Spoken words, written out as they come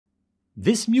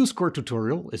This MuseScore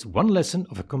tutorial is one lesson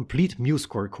of a complete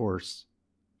MuseScore course.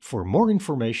 For more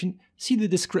information, see the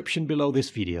description below this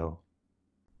video.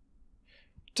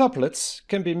 Tuplets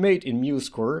can be made in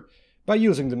MuseScore by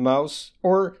using the mouse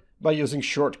or by using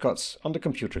shortcuts on the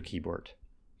computer keyboard.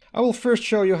 I will first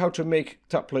show you how to make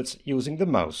tuplets using the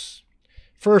mouse.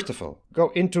 First of all, go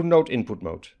into Note Input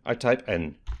Mode. I type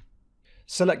N.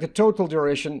 Select the total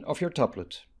duration of your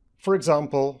tuplet. For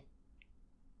example,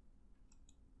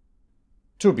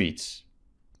 2 beats.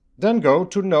 Then go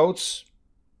to Notes,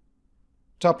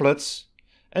 Tuplets,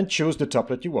 and choose the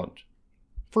tuplet you want.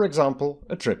 For example,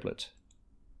 a triplet.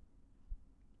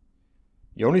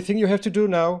 The only thing you have to do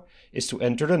now is to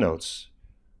enter the notes.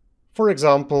 For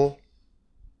example,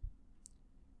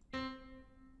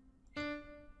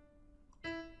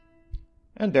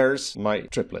 and there's my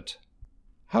triplet.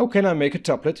 How can I make a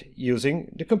tuplet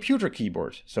using the computer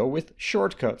keyboard, so with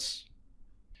shortcuts?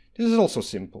 This is also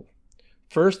simple.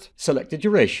 First, select the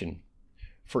duration.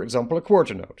 For example, a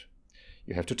quarter note.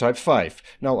 You have to type 5.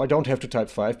 Now I don't have to type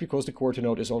 5 because the quarter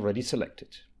note is already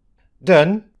selected.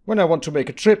 Then, when I want to make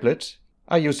a triplet,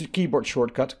 I use the keyboard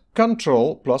shortcut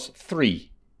Ctrl+3.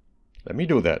 Let me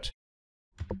do that.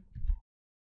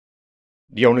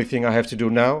 The only thing I have to do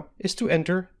now is to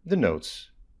enter the notes.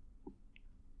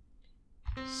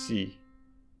 C,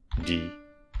 D,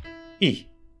 E.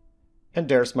 And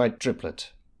there's my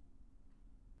triplet.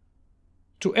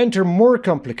 To enter more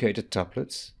complicated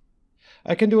tuplets,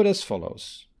 I can do it as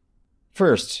follows.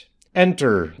 First,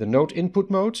 enter the Note Input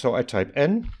Mode, so I type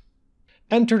N.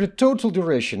 Enter the total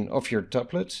duration of your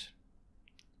tuplet.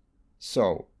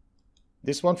 So,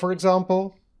 this one for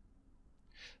example.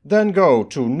 Then go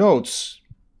to Notes,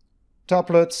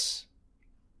 Tuplets,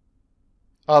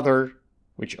 Other,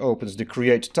 which opens the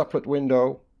Create Tuplet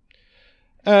window.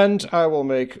 And I will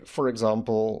make, for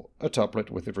example, a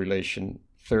tuplet with a relation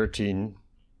 13,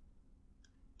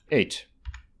 8.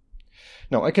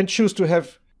 Now I can choose to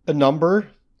have a number,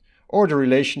 or the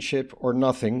relationship, or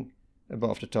nothing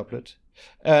above the tuplet,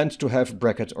 and to have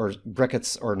brackets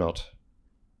or not.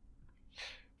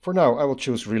 For now I will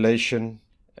choose relation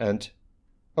and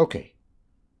OK.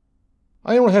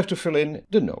 I only have to fill in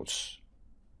the notes.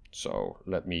 So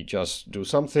let me just do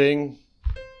something.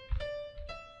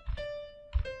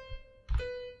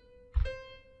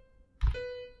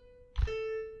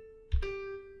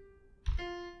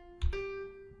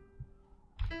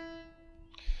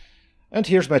 And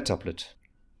here's my tuplet.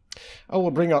 I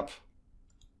will bring up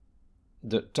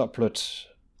the tuplet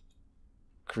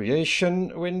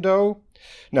creation window.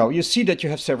 Now you see that you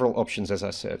have several options, as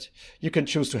I said. You can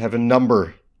choose to have a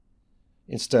number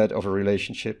instead of a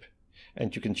relationship,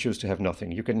 and you can choose to have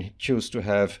nothing. You can choose to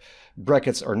have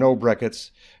brackets or no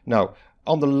brackets. Now,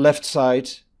 on the left side,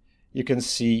 you can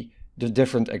see the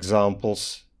different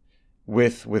examples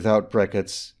with, without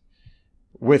brackets,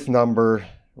 with number,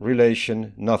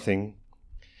 relation, nothing.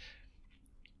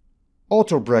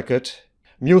 Auto bracket,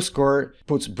 MuseScore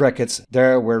puts brackets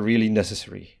there where really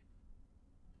necessary.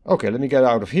 Okay, let me get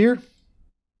out of here.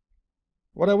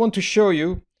 What I want to show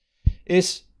you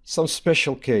is some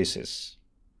special cases.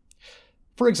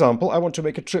 For example, I want to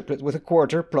make a triplet with a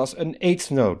quarter plus an eighth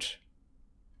note.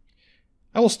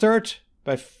 I will start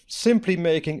by simply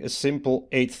making a simple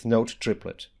eighth note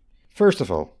triplet. First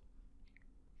of all,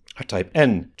 I type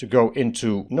N to go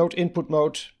into Note Input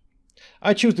Mode.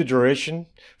 I choose the duration.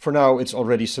 For now it's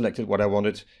already selected what I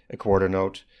wanted, a quarter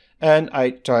note. And I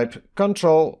type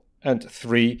Ctrl and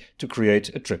 3 to create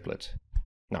a triplet.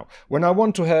 Now, when I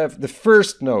want to have the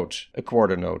first note a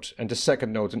quarter note and the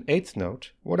second note an eighth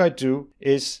note, what I do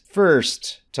is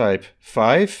first type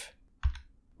 5,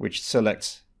 which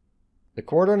selects the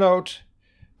quarter note,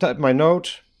 type my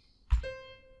note,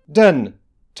 then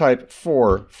type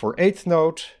 4 for eighth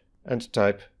note, and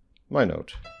type my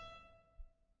note.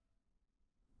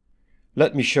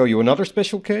 Let me show you another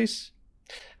special case.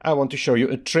 I want to show you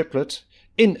a triplet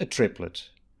in a triplet.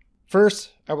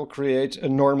 First, I will create a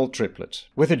normal triplet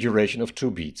with a duration of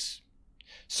 2 beats.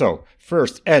 So,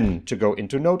 first N to go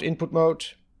into Note Input Mode,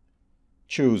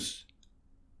 choose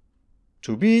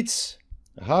 2 beats,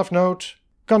 a half note,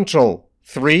 Ctrl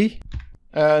 3,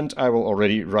 and I will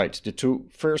already write the 2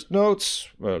 first notes.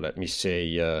 Well, let me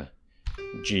say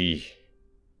G,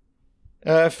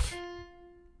 F.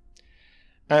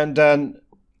 And then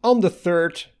on the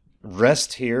third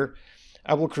rest here,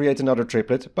 I will create another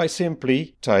triplet by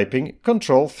simply typing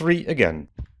Ctrl 3 again.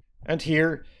 And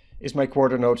here is my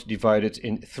quarter note divided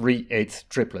in 3/8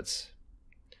 triplets.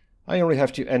 I only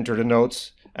have to enter the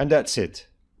notes, and that's it.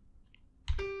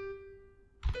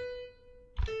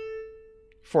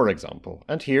 For example,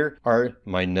 and here are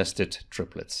my nested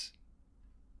triplets.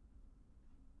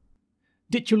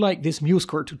 Did you like this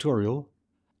MuseScore tutorial?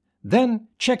 Then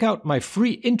check out my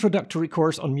free introductory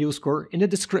course on MuseScore in the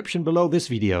description below this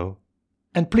video.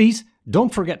 And please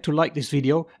don't forget to like this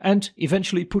video and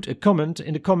eventually put a comment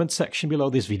in the comment section below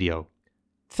this video.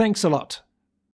 Thanks a lot!